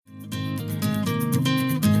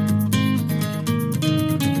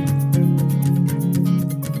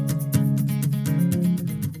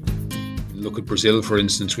Brazil, for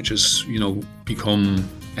instance, which has, become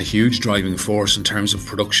a huge driving force in terms of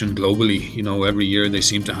production globally. Every year they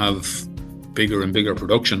seem to have bigger and bigger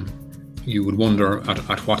production. You would wonder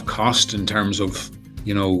at what cost in terms of,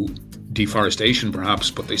 deforestation perhaps,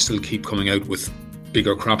 but they still keep coming out with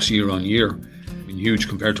bigger crops year on year. Huge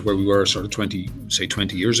compared to where we were sort of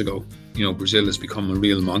 20 years ago. Brazil has become a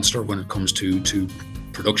real monster when it comes to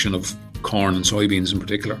production of corn and soybeans in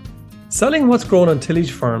particular. Selling what's grown on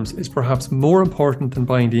tillage farms is perhaps more important than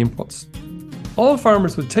buying the inputs. All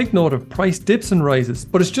farmers will take note of price dips and rises,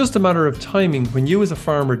 but it's just a matter of timing when you as a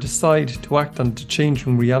farmer decide to act on the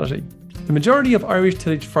changing reality. The majority of Irish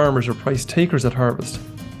tillage farmers are price takers at harvest,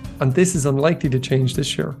 and this is unlikely to change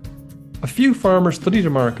this year. A few farmers study the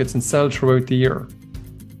markets and sell throughout the year.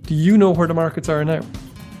 Do you know where the markets are now?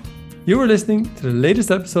 You are listening to the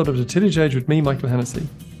latest episode of The Tillage Edge with me, Michael Hennessy.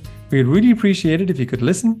 We'd really appreciate it if you could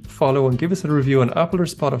listen, follow and give us a review on Apple or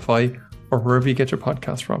Spotify or wherever you get your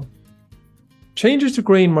podcast from. Changes to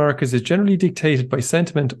grain markets is generally dictated by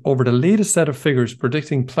sentiment over the latest set of figures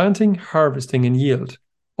predicting planting, harvesting and yield,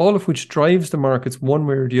 all of which drives the markets one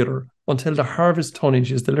way or the other until the harvest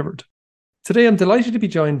tonnage is delivered. Today, I'm delighted to be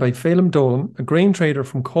joined by Phelim Dolan, a grain trader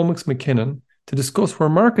from Comex McKinnon, to discuss where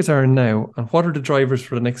markets are now and what are the drivers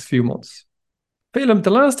for the next few months. Phelim, the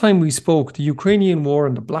last time we spoke, the Ukrainian war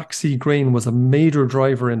and the Black Sea grain was a major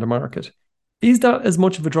driver in the market. Is that as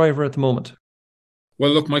much of a driver at the moment?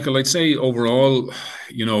 Well, look, Michael, I'd say overall,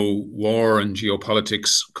 war and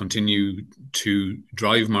geopolitics continue to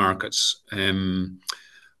drive markets.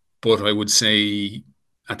 But I would say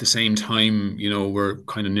at the same time, we're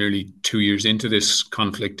kind of nearly 2 years into this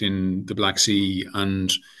conflict in the Black Sea,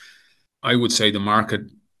 and I would say the market,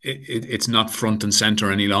 it's not front and center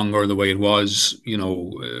any longer the way it was,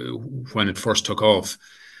 when it first took off.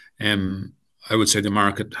 I would say the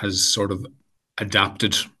market has sort of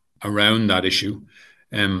adapted around that issue.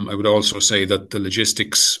 I would also say that the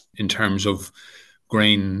logistics in terms of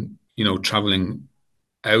grain, traveling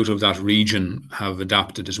out of that region have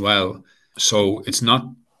adapted as well. So it's not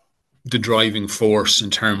the driving force in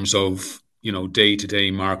terms of, day-to-day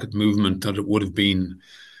market movement that it would have been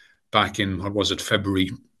back in, February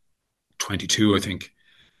 22, I think.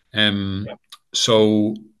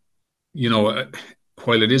 So,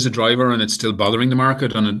 while it is a driver and it's still bothering the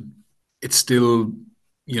market and it's still,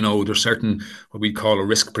 there's certain, what we call a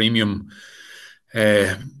risk premium,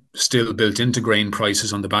 still built into grain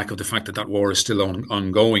prices on the back of the fact that war is still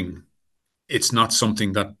ongoing. It's not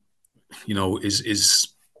something that, is,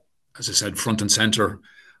 as I said, front and center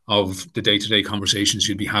of the day-to-day conversations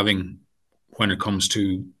you'd be having when it comes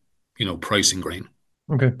to, pricing grain.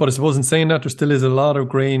 Okay, but I suppose in saying that, there still is a lot of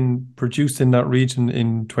grain produced in that region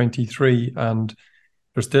in 23, and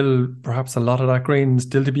there's still perhaps a lot of that grain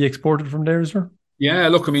still to be exported from there, is there? Yeah,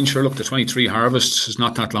 look, the 23 harvest is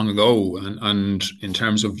not that long ago, and in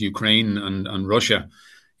terms of Ukraine and Russia,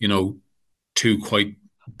 two quite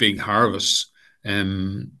big harvests.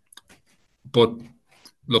 But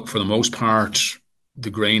look, for the most part, the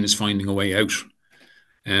grain is finding a way out.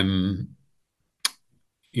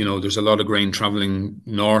 There's a lot of grain traveling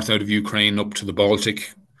north out of Ukraine up to the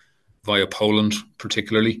Baltic via Poland,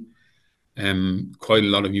 particularly. Quite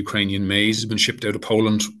a lot of Ukrainian maize has been shipped out of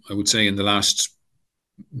Poland, I would say, in the last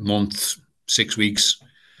month, 6 weeks.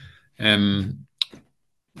 There's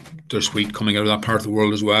wheat coming out of that part of the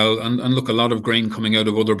world as well. And look, a lot of grain coming out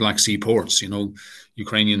of other Black Sea ports.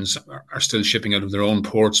 Ukrainians are still shipping out of their own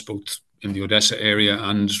ports, both in the Odessa area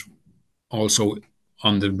and also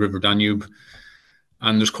on the River Danube.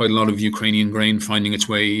 And there's quite a lot of Ukrainian grain finding its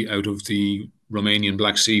way out of the Romanian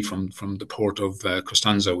Black Sea from the port of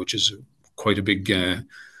Constanța, which is quite a big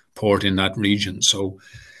port in that region. So,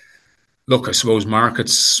 look, I suppose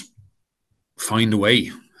markets find a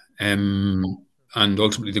way. And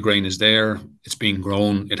ultimately the grain is there, it's being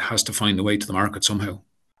grown, it has to find a way to the market somehow.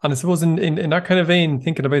 And I suppose in that kind of vein,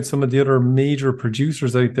 thinking about some of the other major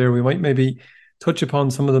producers out there, we might maybe touch upon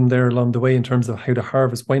some of them there along the way in terms of how the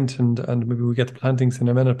harvest went, and maybe we'll get the plantings in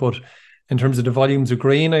a minute. But in terms of the volumes of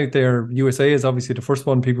grain out there, USA is obviously the first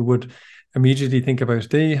one people would immediately think about.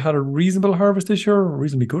 They had a reasonable harvest this year, a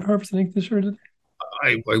reasonably good harvest, I think, this year, did they?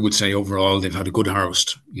 I would say overall they've had a good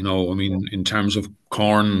harvest. In terms of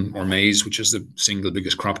corn or maize, which is the single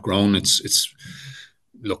biggest crop grown,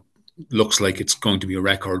 looks like it's going to be a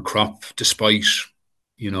record crop despite,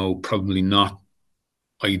 probably not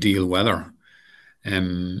ideal weather.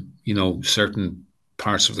 Certain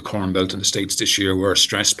parts of the Corn Belt in the States this year were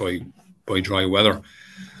stressed by dry weather.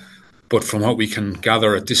 But from what we can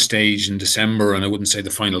gather at this stage in December, and I wouldn't say the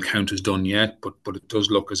final count is done yet, but it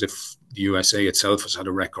does look as if the USA itself has had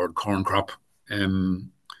a record corn crop.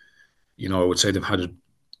 I would say they've had an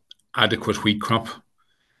adequate wheat crop,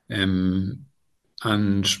 um,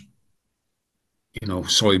 and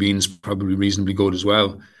soybeans probably reasonably good as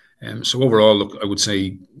well. So overall, look, I would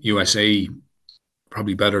say USA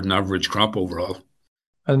probably better than average crop overall.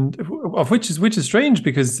 And of which is strange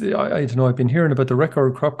because I don't know. I've been hearing about the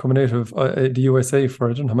record crop coming out of the USA for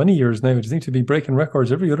I don't know how many years now. It seems to be breaking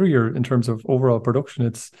records every other year in terms of overall production.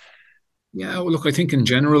 It's Yeah, well, look, I think in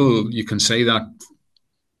general you can say that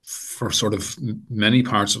for sort of many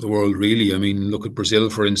parts of the world, really. I mean, look at Brazil,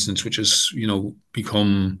 for instance, which has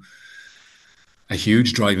become a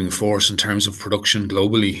huge driving force in terms of production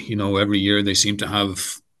globally. Every year they seem to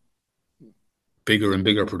have bigger and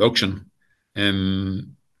bigger production.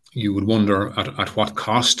 Um, you would wonder at what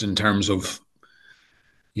cost in terms of,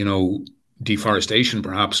 you know, deforestation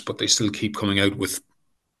perhaps, but they still keep coming out with,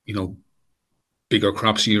 you know, bigger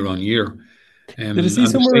crops year on year. did I see And the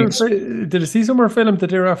somewhere? States, Did I see somewhere filmed that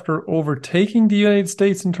they're after overtaking the United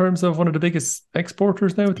States in terms of one of the biggest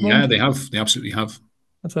exporters now at the yeah, moment? they absolutely have.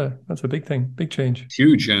 That's a big thing, big change.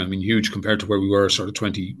 Huge, yeah. I mean, huge compared to where we were sort of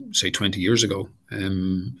 20 years ago.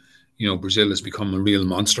 Brazil has become a real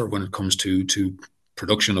monster when it comes to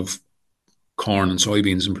production of corn and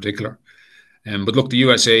soybeans in particular. But look, the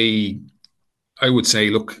USA, I would say,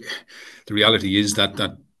 look, the reality is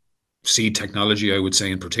that seed technology, I would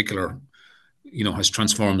say in particular, has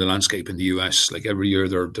transformed the landscape in the US. Like every year,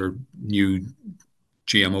 there are new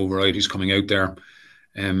GMO varieties coming out there,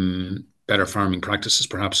 better farming practices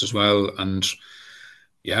perhaps as well, and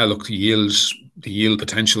yeah, look, the yield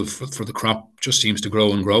potential for the crop just seems to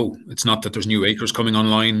grow and grow. It's not that there's new acres coming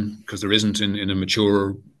online because there isn't in a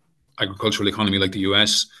mature agricultural economy like the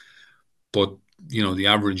US, but the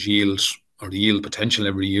average yield or the yield potential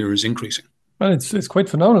every year is increasing. And it's quite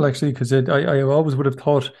phenomenal actually because I always would have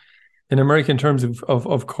thought in America in terms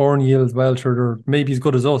of corn yield, well, sure, they're maybe as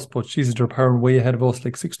good as us, but Jesus, they're powering way ahead of us.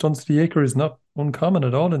 Like 6 tons to the acre is not uncommon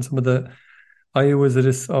at all in some of the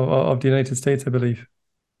Iowas of the United States, I believe.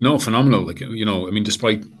 No, phenomenal. Like, I mean,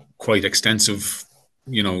 despite quite extensive,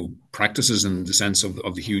 practices in the sense of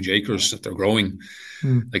the huge acres that they're growing,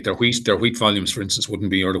 Hmm. like their wheat volumes, for instance, wouldn't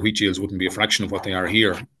be, or the wheat yields wouldn't be a fraction of what they are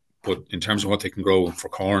here. But in terms of what they can grow for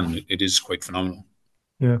corn, it is quite phenomenal.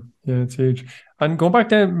 Yeah, yeah, it's huge. And going back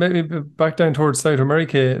down, maybe back down towards South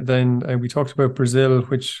America, then we talked about Brazil,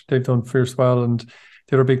 which they've done fierce well, and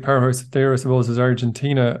the other big powerhouse there, I suppose, is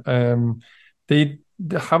Argentina. They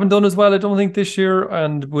haven't done as well, I don't think, this year.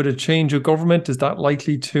 And with a change of government, is that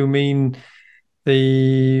likely to mean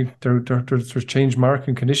there's changed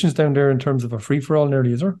market conditions down there in terms of a free for all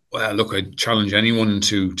nearly, is there? Well, look, I challenge anyone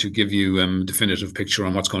to give you a definitive picture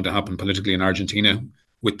on what's going to happen politically in Argentina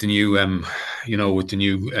with the new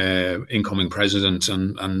incoming president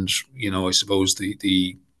and I suppose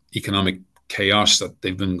the economic chaos that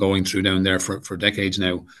they've been going through down there for decades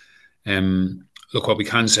now. Look, what we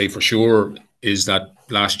can say for sure is that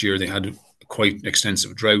last year they had quite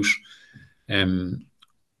extensive drought. Um,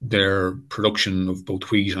 their production of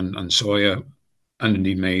both wheat and soya and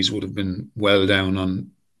indeed maize would have been well down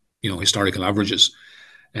on historical averages.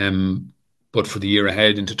 Um, but for the year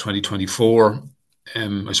ahead into 2024,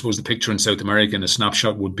 I suppose the picture in South America in a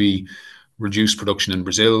snapshot would be reduced production in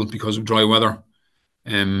Brazil because of dry weather,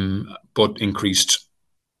 but increased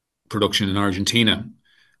production in Argentina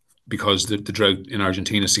because the drought in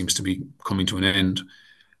Argentina seems to be coming to an end.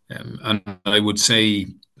 And I would say,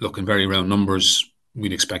 look, in very round numbers,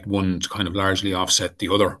 we'd expect one to kind of largely offset the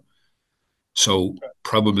other. So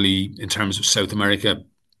probably in terms of South America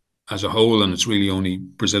as a whole, and it's really only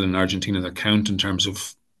Brazil and Argentina that count in terms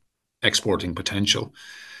of exporting potential.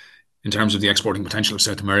 In terms of the exporting potential of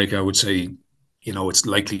South America, I would say, it's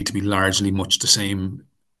likely to be largely much the same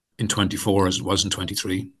in 24 as it was in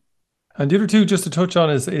 23. And the other two, just to touch on,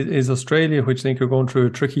 is Australia, which I think are going through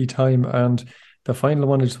a tricky time. And the final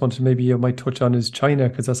one I just wanted to maybe you might touch on is China,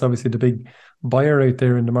 because that's obviously the big buyer out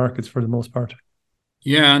there in the markets for the most part.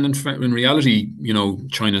 Yeah, and in reality,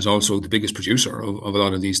 China is also the biggest producer of a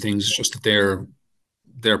lot of these things. It's just that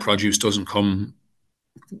their produce doesn't come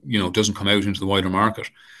out into the wider market,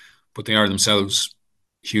 but they are themselves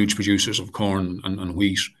huge producers of corn and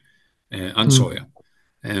wheat and Mm.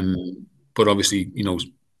 soya. But obviously,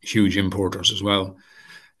 huge importers as well.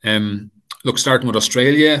 Um, Look, starting with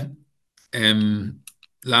Australia, um,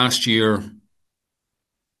 last year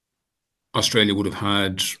Australia would have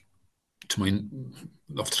had, to my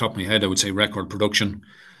off the top of my head, I would say record production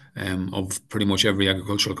of pretty much every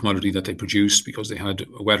agricultural commodity that they produced because they had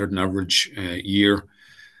a wetter than average year.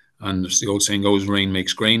 And as the old saying goes, rain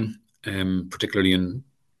makes grain, particularly in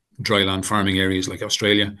dry land farming areas like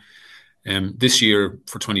Australia. This year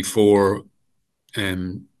for 24,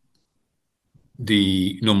 um,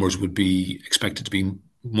 the numbers would be expected to be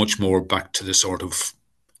much more back to the sort of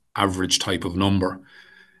average type of number.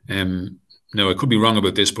 Now, I could be wrong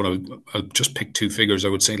about this, but I'll just pick two figures. I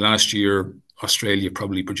would say last year, Australia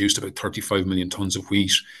probably produced about 35 million tonnes of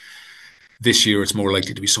wheat. This year, it's more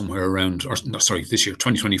likely to be somewhere around, or no, sorry, this year,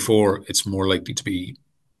 2024, it's more likely to be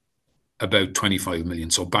about 25 million.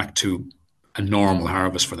 So back to a normal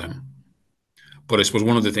harvest for them. But I suppose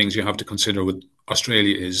one of the things you have to consider with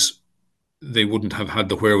Australia is they wouldn't have had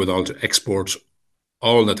the wherewithal to export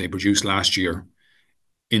all that they produced last year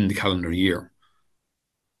in the calendar year.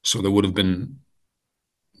 So there will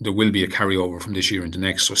be a carryover from this year into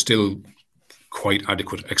next. So still quite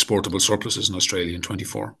adequate exportable surpluses in Australia in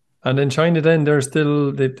 24. And in China then, they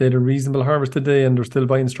had a reasonable harvest today and they're still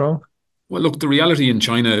buying strong? Well, look, the reality in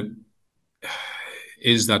China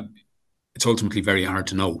is that it's ultimately very hard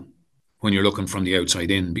to know when you're looking from the outside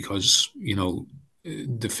in, because,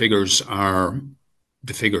 the figures are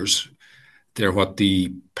the figures. They're what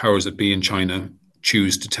the powers that be in China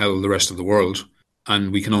choose to tell the rest of the world,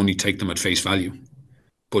 and we can only take them at face value.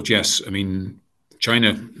 But yes, I mean,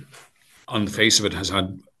 China, on the face of it, has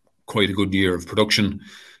had quite a good year of production,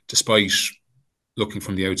 despite looking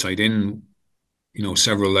from the outside in,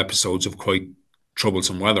 several episodes of quite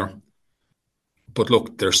troublesome weather. But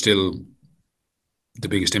look, they're still the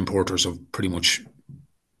biggest importers of pretty much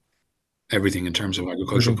everything in terms of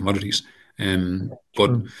agricultural commodities.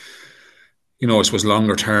 But, I suppose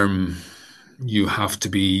longer term, you have to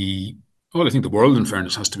be, well, I think the world, in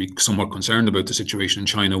fairness, has to be somewhat concerned about the situation in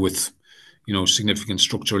China with, significant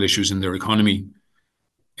structural issues in their economy,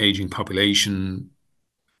 aging population,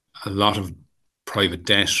 a lot of private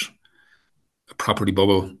debt, a property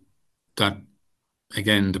bubble that,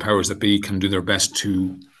 again, the powers that be can do their best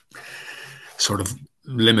to sort of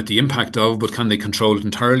limit the impact of, but can they control it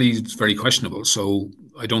entirely? It's very questionable. So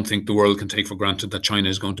I don't think the world can take for granted that China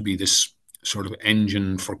is going to be this sort of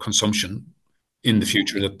engine for consumption in the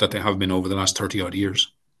future that they have been over the last 30 odd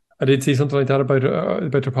years. I did see something like that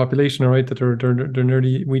about their population, all right, that they're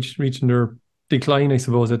nearly reaching their decline, I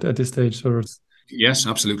suppose, at this stage. So yes,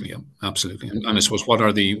 absolutely, yeah, absolutely. And I suppose what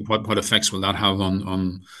effects will that have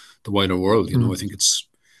on the wider world? I think it's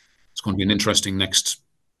going to be an interesting next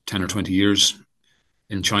 10 or 20 years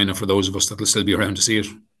in China for those of us that will still be around to see it.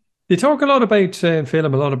 They talk a lot about,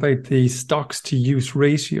 Phelim, a lot about the stocks to use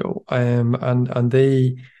ratio, and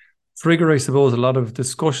they trigger, I suppose, a lot of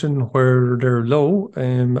discussion where they're low,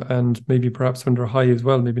 and maybe perhaps when they're high as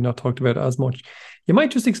well, maybe not talked about as much. You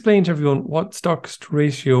might just explain to everyone what stocks to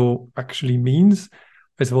ratio actually means,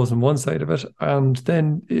 I suppose, on one side of it, and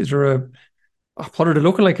then is there what are they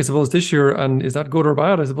looking like, I suppose, this year, and is that good or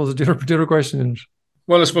bad, I suppose, is the other question in it.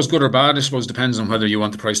 Well, I suppose good or bad, I suppose depends on whether you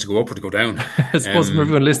want the price to go up or to go down. I suppose for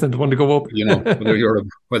everyone listening to want to go up. Whether you're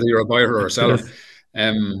a buyer or a seller.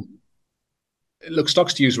 Yes. Look,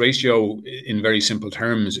 stocks to use ratio in very simple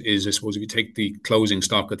terms is, I suppose, if you take the closing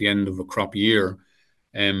stock at the end of a crop year,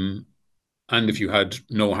 and if you had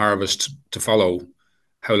no harvest to follow,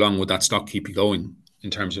 how long would that stock keep you going in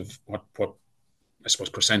terms of what I suppose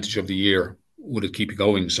percentage of the year would it keep you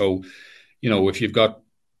going? So, if you've got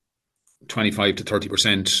 25 to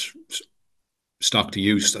 30% stock to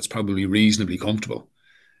use, that's probably reasonably comfortable.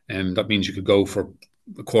 And that means you could go for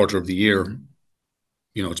a quarter of the year.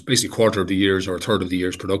 It's basically a quarter of the year's or a third of the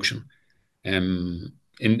year's production. In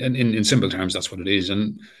simple terms, that's what it is.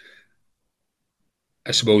 And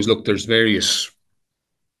I suppose, look, I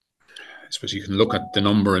suppose you can look at the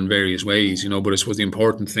number in various ways, but I suppose the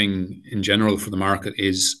important thing in general for the market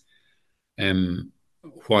is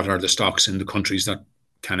what are the stocks in the countries that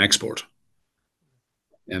can export.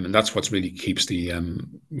 And that's what really keeps the,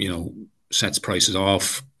 sets prices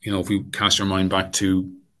off. If we cast our mind back to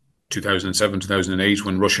 2007, 2008,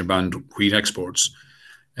 when Russia banned wheat exports,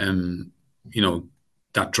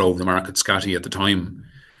 that drove the market scatty at the time,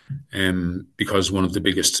 because one of the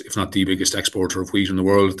biggest, if not the biggest exporter of wheat in the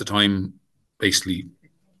world at the time, basically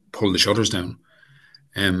pulled the shutters down.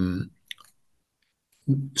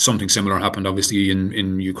 Something similar happened, obviously,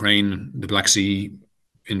 in Ukraine, the Black Sea,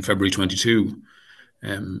 in February 22.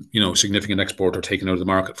 Significant exporter taken out of the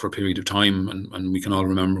market for a period of time, and we can all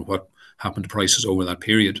remember what happened to prices over that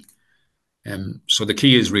period. So the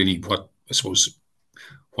key is really what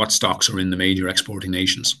stocks are in the major exporting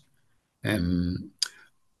nations. And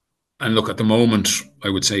look, at the moment, I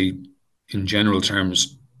would say, in general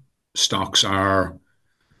terms, stocks are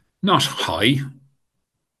not high,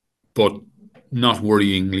 but not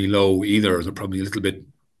worryingly low either. They're probably a little bit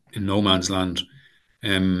in no man's land.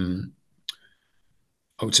 I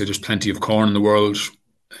would say there's plenty of corn in the world.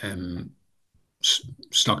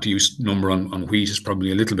 Stock to use number on wheat is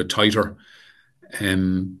probably a little bit tighter.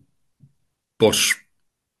 Um, but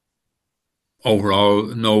overall,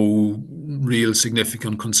 no real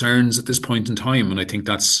significant concerns at this point in time. And I think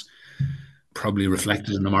that's probably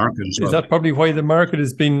reflected in the market as Is well. that probably why the market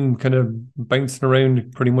has been kind of bouncing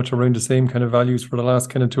around pretty much around the same kind of values for the last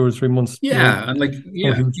kind of 2 or 3 months? Yeah, and like No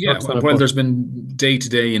yeah, huge yeah. shocks on it, While but there's been day to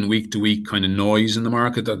day and week to week kind of noise in the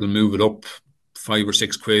market that'll move it up 5 or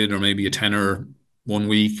 6 quid or maybe a tenner one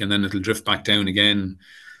week and then it'll drift back down again.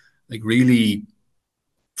 Like really,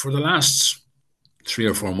 for the last 3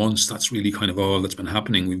 or 4 months, that's really kind of all that's been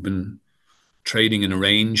happening. We've been trading in a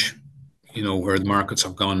range, where the markets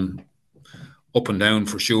have gone up and down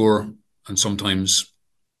for sure, and sometimes,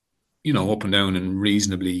 up and down in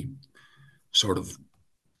reasonably sort of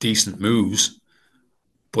decent moves,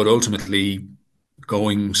 but ultimately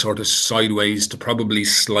going sort of sideways to probably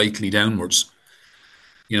slightly downwards.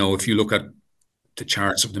 If you look at the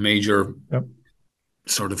charts of the major yep.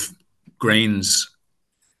 sort of grains,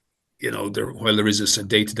 while there is this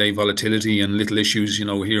day-to-day volatility and little issues,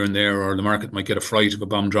 here and there, or the market might get a fright if a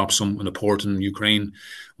bomb drops some in a port in Ukraine,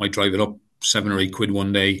 might drive it up 7 or 8 quid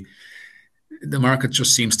one day. The market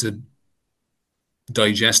just seems to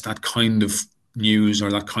digest that kind of news or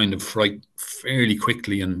that kind of fright fairly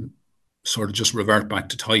quickly and sort of just revert back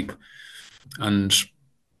to type. And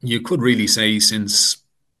you could really say since,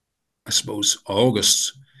 I suppose,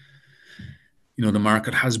 August, the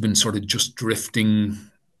market has been sort of just drifting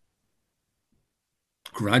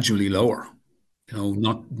gradually lower.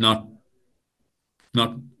 Not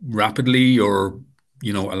rapidly or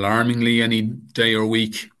alarmingly any day or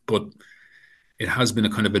week, but it has been a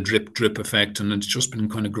kind of a drip effect, and it's just been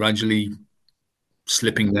kind of gradually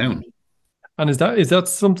slipping down. And is that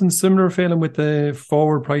something similar, Phelan, with the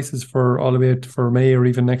forward prices for all the way for May or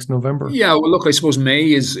even next November? Yeah, well, look, I suppose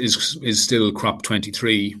May is still crop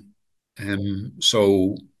 23.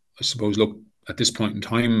 So I suppose, look, at this point in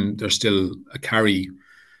time, there's still a carry.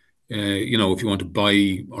 If you want to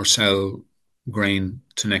buy or sell grain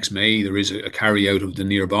to next May, there is a carry out of the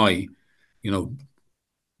nearby,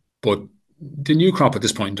 but the new crop at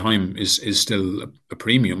this point in time is still a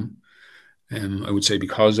premium. I would say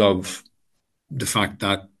because of the fact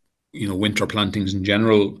that, winter plantings in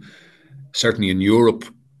general, certainly in Europe,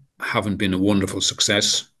 haven't been a wonderful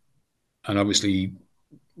success. And obviously,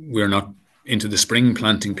 we're not into the spring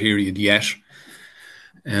planting period yet.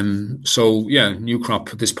 So, yeah, new crop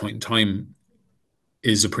at this point in time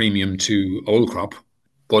is a premium to old crop.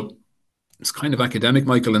 But it's kind of academic,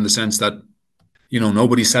 Michael, in the sense that,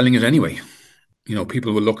 nobody's selling it anyway.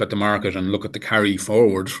 People will look at the market and look at the carry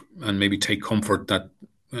forward and maybe take comfort that,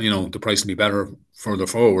 the price will be better further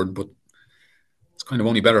forward. But it's kind of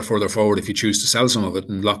only better further forward if you choose to sell some of it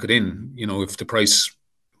and lock it in. If the price,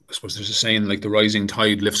 I suppose there's a saying like the rising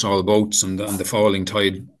tide lifts all boats and the falling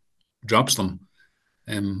tide drops them.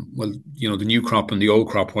 Well, the new crop and the old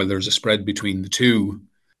crop, while there's a spread between the two,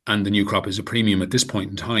 and the new crop is a premium at this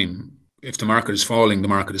point in time. If the market is falling, the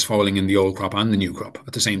market is falling in the old crop and the new crop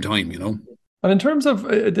at the same time. And in terms of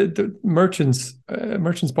the merchants,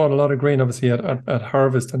 merchants bought a lot of grain, obviously at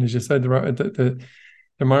harvest, and as you said, the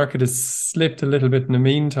market has slipped a little bit in the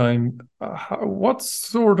meantime. What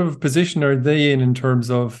sort of position are they in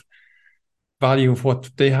terms of value of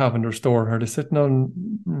what they have in their store? Are they sitting on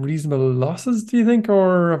reasonable losses, do you think,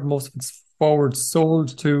 or have most of it forward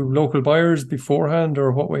sold to local buyers beforehand,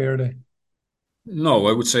 or what way are they? No,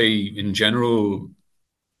 I would say in general,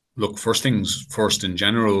 look, first things first, in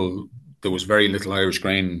general, there was very little Irish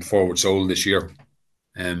grain forward sold this year.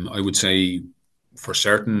 I would say for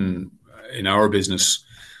certain in our business,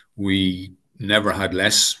 we never had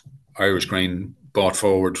less Irish grain bought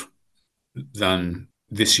forward than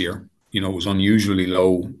this year. It was unusually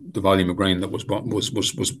low, the volume of grain that was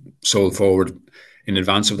sold forward in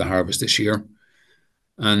advance of the harvest this year.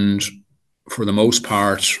 And for the most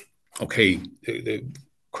part, okay, the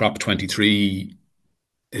crop 23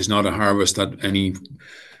 is not a harvest that any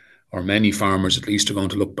or many farmers at least are going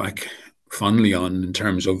to look back fondly on in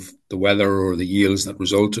terms of the weather or the yields that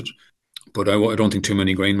resulted. But I don't think too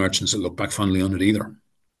many grain merchants will look back fondly on it either.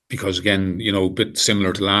 Because again, a bit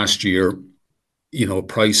similar to last year,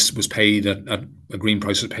 price was paid at a green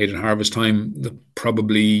price was paid at harvest time that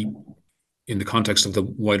probably in the context of the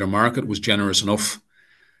wider market was generous enough.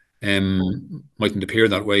 Mightn't appear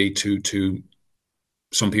that way to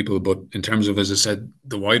some people, but in terms of, as I said,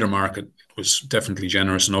 the wider market was definitely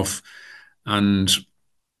generous enough. And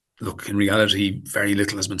look, in reality, very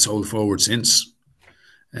little has been sold forward since.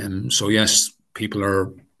 So yes, people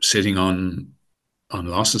are sitting on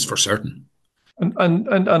losses for certain. And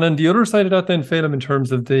on the other side of that, then, Phelim, in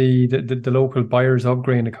terms of the local buyers of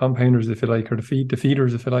grain, the compounders, if you like, or the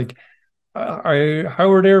feeders, if you like,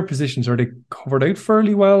 how are their positions? Are they covered out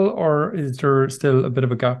fairly well, or is there still a bit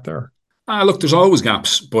of a gap there? Look, there's always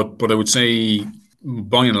gaps, but I would say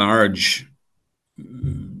by and large,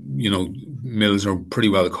 mills are pretty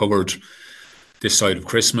well covered this side of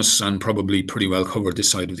Christmas and probably pretty well covered this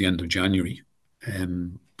side of the end of January.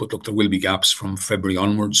 But look, there will be gaps from February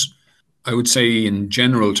onwards. I would say, in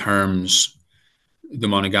general terms, the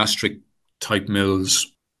monogastric type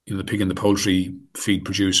mills, the pig and the poultry feed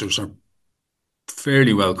producers are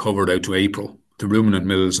fairly well covered out to April. The ruminant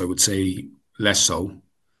mills, I would say, less so.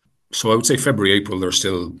 So I would say February, April, there's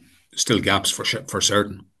still gaps for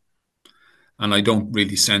certain. And I don't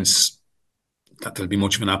really sense that there'll be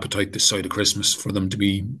much of an appetite this side of Christmas for them to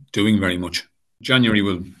be doing very much. January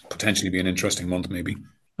will potentially be an interesting month, maybe.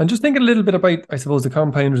 And just thinking a little bit about, I suppose, the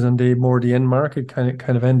compounders and the end market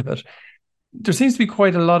kind of end of it. There seems to be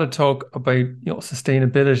quite a lot of talk about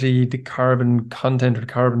sustainability, the carbon content or the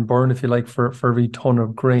carbon burn, if you like, for every ton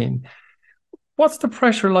of grain. What's the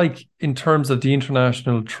pressure like in terms of the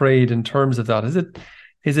international trade? In terms of that,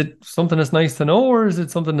 is it something that's nice to know, or is it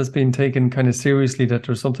something that's being taken kind of seriously that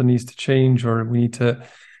there's something needs to change, or we need to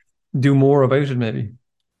do more about it? Maybe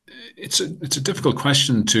it's a difficult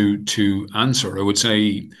question to answer. I would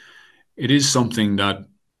say it is something that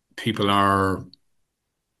people are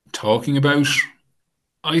talking about.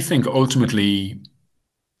 I think ultimately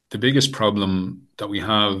the biggest problem that we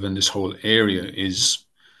have in this whole area is,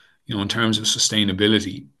 in terms of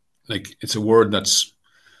sustainability, like it's a word that's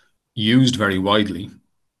used very widely,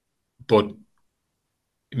 but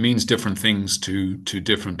it means different things to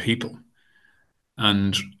different people.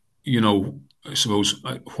 And, I suppose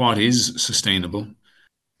what is sustainable,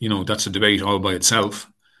 that's a debate all by itself.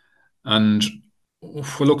 And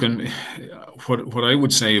for looking, what I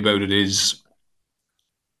would say about it is,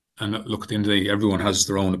 and look, at the end of the day, everyone has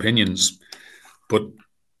their own opinions, but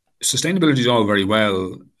sustainability is all very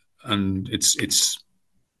well, and it's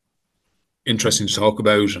interesting to talk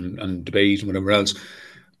about and debate and whatever else.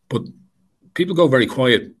 But people go very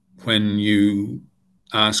quiet when you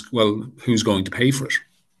ask, well, who's going to pay for it?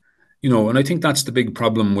 And I think that's the big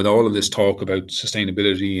problem with all of this talk about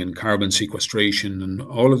sustainability and carbon sequestration and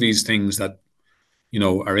all of these things that,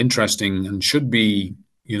 are interesting and should be,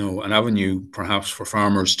 an avenue perhaps for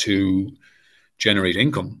farmers to generate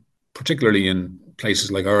income, particularly in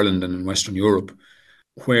places like Ireland and in Western Europe,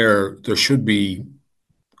 where there should be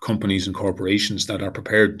companies and corporations that are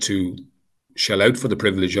prepared to shell out for the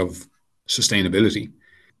privilege of sustainability.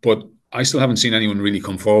 But I still haven't seen anyone really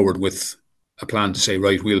come forward with a plan to say,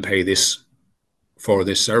 right, we'll pay this for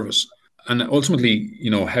this service. And ultimately,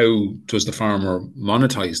 how does the farmer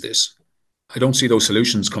monetize this? I don't see those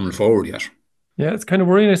solutions coming forward yet. Yeah, it's kind of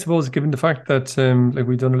worrying, I suppose, given the fact that like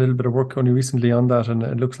we've done a little bit of work only recently on that, and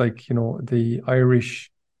it looks like, the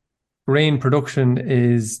Irish grain production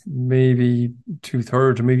is maybe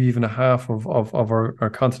 2/3 or maybe even a half of our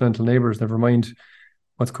continental neighbours, never mind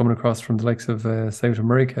what's coming across from the likes of South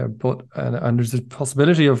America. But and there's a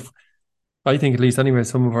possibility of, I think at least anyway,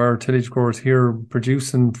 some of our tillage growers here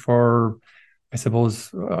producing for, I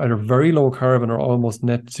suppose, either very low carbon or almost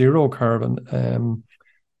net zero carbon.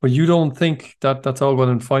 But you don't think that that's all well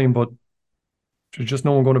and fine, but there's just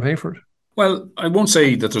no one going to pay for it? Well, I won't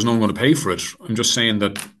say that there's no one going to pay for it. I'm just saying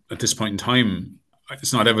that at this point in time,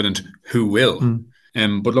 it's not evident who will.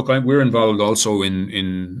 But look, we're involved also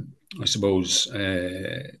in I suppose,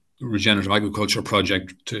 regenerative agriculture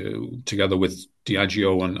project together with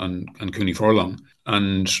Diageo and Cooney Furlong,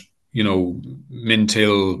 and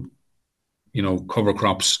Mintil, cover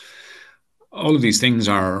crops. All of these things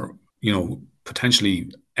are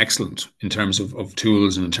potentially excellent in terms of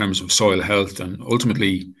tools and in terms of soil health, and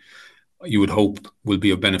ultimately you would hope will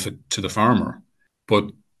be of benefit to the farmer.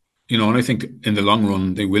 But and I think in the long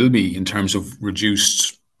run they will be, in terms of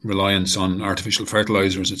reduced reliance on artificial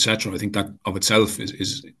fertilizers, etc. I think that of itself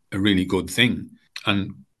is a really good thing.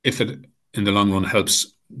 And if it in the long run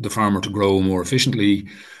helps the farmer to grow more efficiently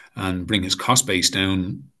and bring his cost base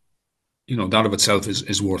down, that of itself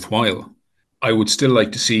is worthwhile. I would still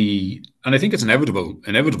like to see, and I think it's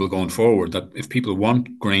inevitable going forward, that if people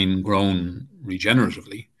want grain grown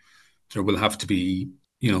regeneratively, there will have to be,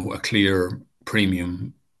 a clear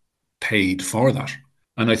premium paid for that.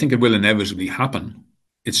 And I think it will inevitably happen.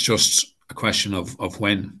 It's just a question of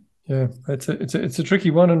when. Yeah, it's a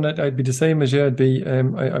tricky one, and I'd be the same as you. I'd be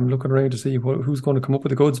I'm looking around to see who's going to come up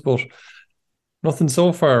with the goods, but nothing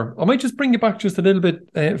so far. I might just bring it back just a little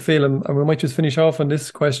bit, Phelim, and we might just finish off on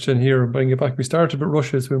this question here and bring it back. We started with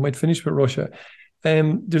Russia, so we might finish with Russia.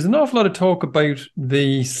 There's an awful lot of talk about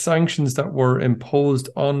the sanctions that were imposed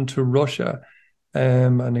onto Russia,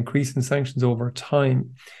 and increasing sanctions over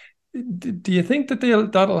time. Do you think that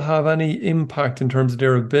that'll have any impact in terms of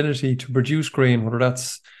their ability to produce grain, whether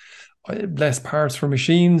that's less parts for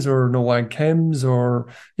machines or no ag chems or,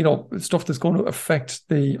 stuff that's going to affect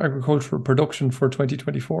the agricultural production for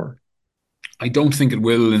 2024? I don't think it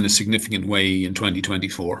will in a significant way in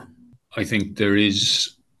 2024. I think there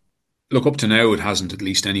is, look, up to now, it hasn't, at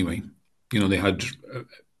least anyway. They had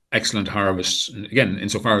excellent harvests. And again,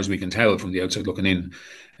 insofar as we can tell from the outside looking in,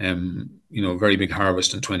 very big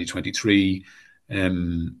harvest in 2023.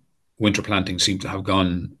 Winter planting seemed to have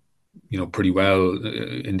gone, pretty well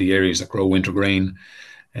in the areas that grow winter grain.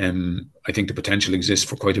 I think the potential exists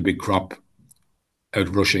for quite a big crop out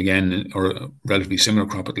of Russia again, or a relatively similar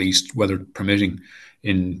crop at least, weather permitting,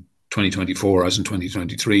 in 2024 as in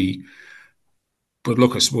 2023. But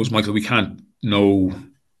look, I suppose, Michael, we can't know,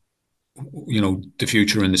 the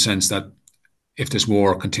future, in the sense that if this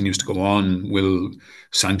war continues to go on, will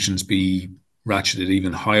sanctions be ratcheted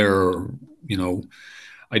even higher?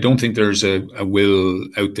 I don't think there's a will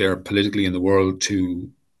out there politically in the world to,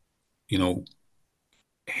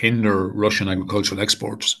 hinder Russian agricultural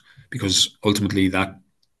exports, because ultimately that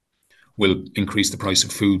will increase the price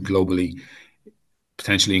of food globally,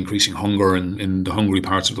 potentially increasing hunger in the hungry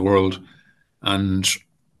parts of the world. And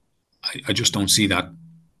I just don't see that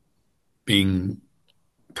being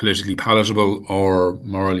politically palatable or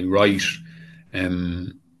morally right.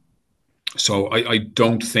 So I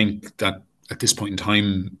don't think that at this point in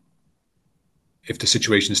time, if the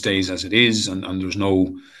situation stays as it is, and there's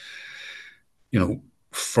no,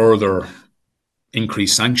 further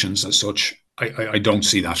increased sanctions as such, I don't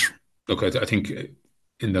see that. Look, I think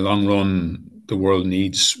in the long run, the world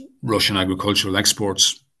needs Russian agricultural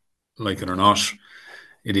exports, like it or not.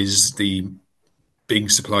 It is the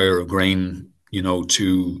big supplier of grain,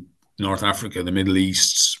 to North Africa, the Middle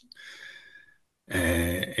East,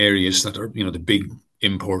 areas that are, the big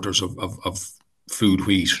importers of food,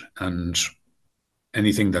 wheat, and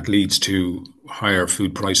anything that leads to higher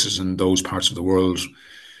food prices in those parts of the world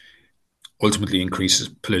ultimately increases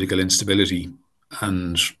political instability.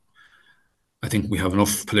 And I think we have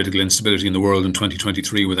enough political instability in the world in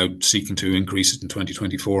 2023 without seeking to increase it in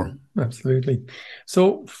 2024. Absolutely.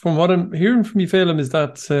 So, from what I'm hearing from you, Phelim, is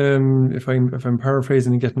that if I'm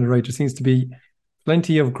paraphrasing and getting it right, there seems to be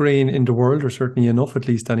plenty of grain in the world, or certainly enough, at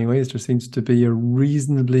least anyways. There seems to be a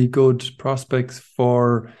reasonably good prospects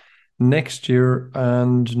for next year,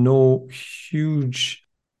 and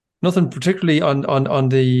nothing particularly on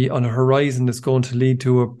the horizon that's going to lead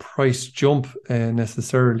to a price jump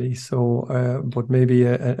necessarily. So, but maybe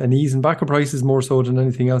an easing back of prices more so than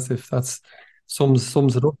anything else, if that's sums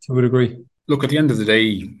it up to a degree. Look, at the end of the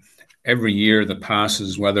day, every year that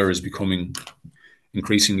passes, weather is becoming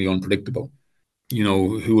increasingly unpredictable.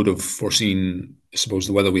 Who would have foreseen, I suppose,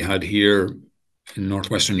 the weather we had here in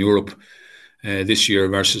northwestern Europe this year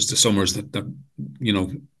versus the summers that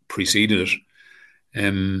preceded it.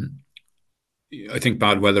 I think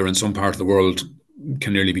bad weather in some part of the world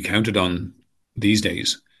can nearly be counted on these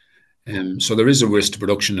days. So there is a risk to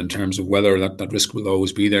production in terms of weather. That risk will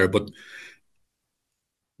always be there, but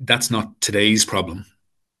that's not today's problem.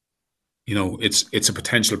 It's a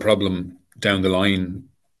potential problem down the line,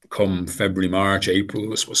 come February, March,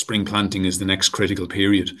 April. Spring planting is the next critical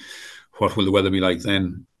period. What will the weather be like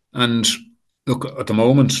then? And look, at the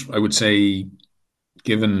moment, I would say,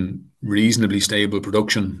 given reasonably stable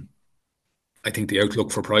production, I think the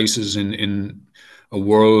outlook for prices in a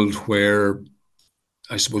world where,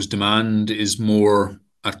 I suppose, demand is more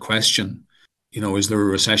at question. Is there a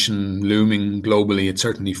recession looming globally? It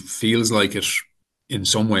certainly feels like it in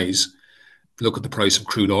some ways. Look at the price of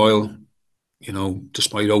crude oil.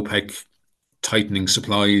 Despite OPEC tightening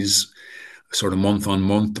supplies sort of month on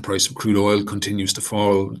month, the price of crude oil continues to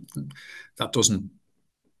fall. That doesn't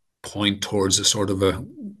point towards a sort of a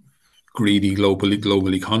greedy global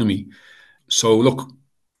economy. So look,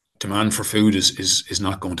 demand for food is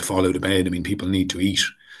not going to fall out of bed. I mean, people need to eat.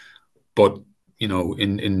 But,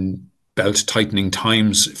 in belt tightening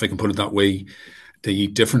times, if I can put it that way, they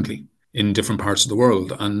eat differently in different parts of the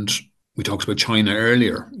world. And we talked about China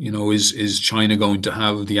earlier. Is China going to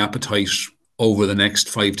have the appetite over the next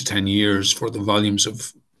 5 to 10 years for the volumes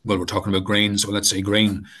of, well, we're talking about grain, so let's say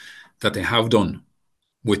grain, that they have done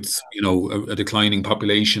with, a declining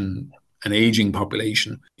population, an aging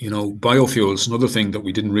population? Biofuels, another thing that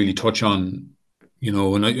we didn't really touch on,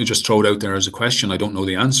 and I just throw it out there as a question. I don't know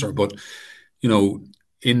the answer, but,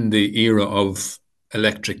 in the era of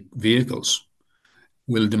electric vehicles,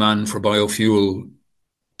 will demand for biofuel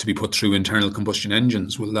to be put through internal combustion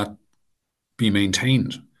engines, will that be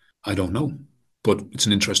maintained? I don't know, but it's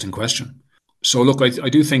an interesting question. So look, I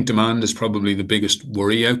do think demand is probably the biggest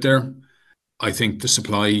worry out there. I think the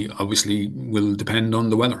supply obviously will depend on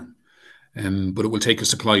the weather, but it will take a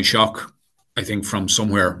supply shock, I think, from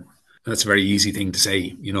somewhere. That's a very easy thing to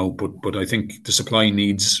say, but I think the supply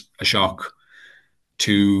needs a shock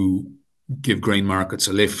to give grain markets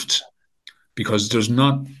a lift because there's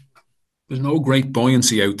no great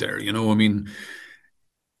buoyancy out there. I mean,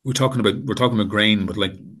 we're talking about grain, but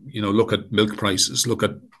look at milk prices, look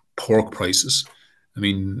at pork prices. I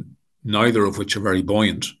mean, neither of which are very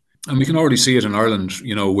buoyant. And we can already see it in Ireland,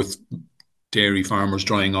 with dairy farmers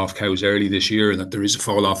drying off cows early this year, that there is a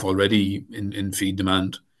fall off already in feed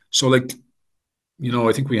demand. So I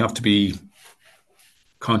think we have to be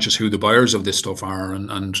conscious who the buyers of this stuff are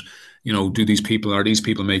and are these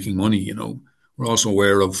people making money? We're also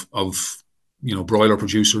aware of broiler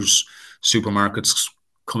producers, supermarkets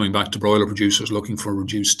coming back to broiler producers looking for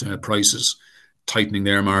reduced prices, tightening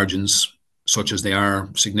their margins such as they are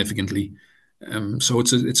significantly. So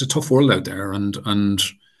it's a tough world out there, and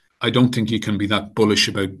I don't think you can be that bullish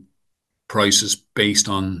about prices based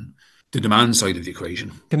on the demand side of the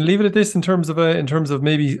equation. Can leave it at this in terms of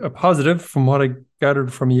maybe a positive from what I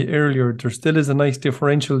gathered from you earlier. There still is a nice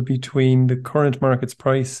differential between the current market's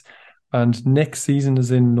price and next season,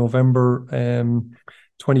 is in November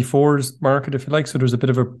 24's market, if you like. So there's a bit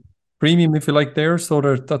of a premium, if you like, there. So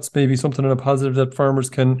that's maybe something in a positive that farmers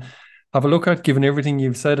can have a look at, given everything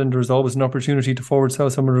you've said, and there's always an opportunity to forward sell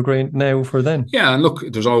some of the grain now for then. Yeah, and look,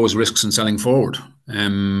 there's always risks in selling forward.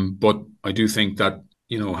 But I do think that,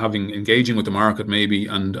 engaging with the market maybe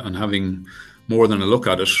and having more than a look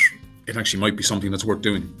at it, it actually might be something that's worth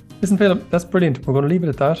doing. Listen, Philip, that's brilliant. We're going to leave it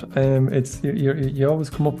at that. You always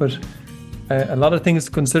come up with a lot of things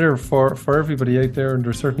to consider for everybody out there, and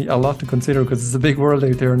there's certainly a lot to consider because it's a big world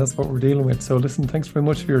out there, and that's what we're dealing with. So listen, thanks very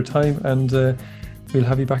much for your time, and we'll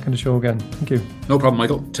have you back on the show again. Thank you. No problem,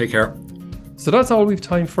 Michael. Take care. So that's all we've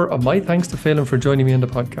time for. My thanks to Phelan for joining me on the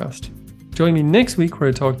podcast. Join me next week where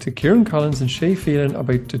I talk to Kieran Collins and Shay Phelan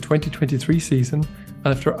about the 2023 season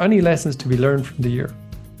and if there are any lessons to be learned from the year.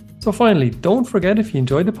 So finally, don't forget, if you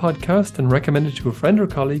enjoyed the podcast, and recommend it to a friend or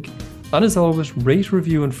colleague. And as always, rate,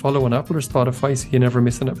 review and follow on Apple or Spotify so you never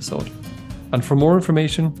miss an episode. And for more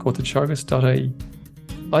information, go to teagasc.ie.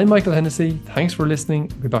 I'm Michael Hennessy. Thanks for listening.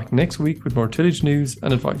 I'll be back next week with more tillage news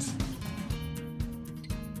and advice.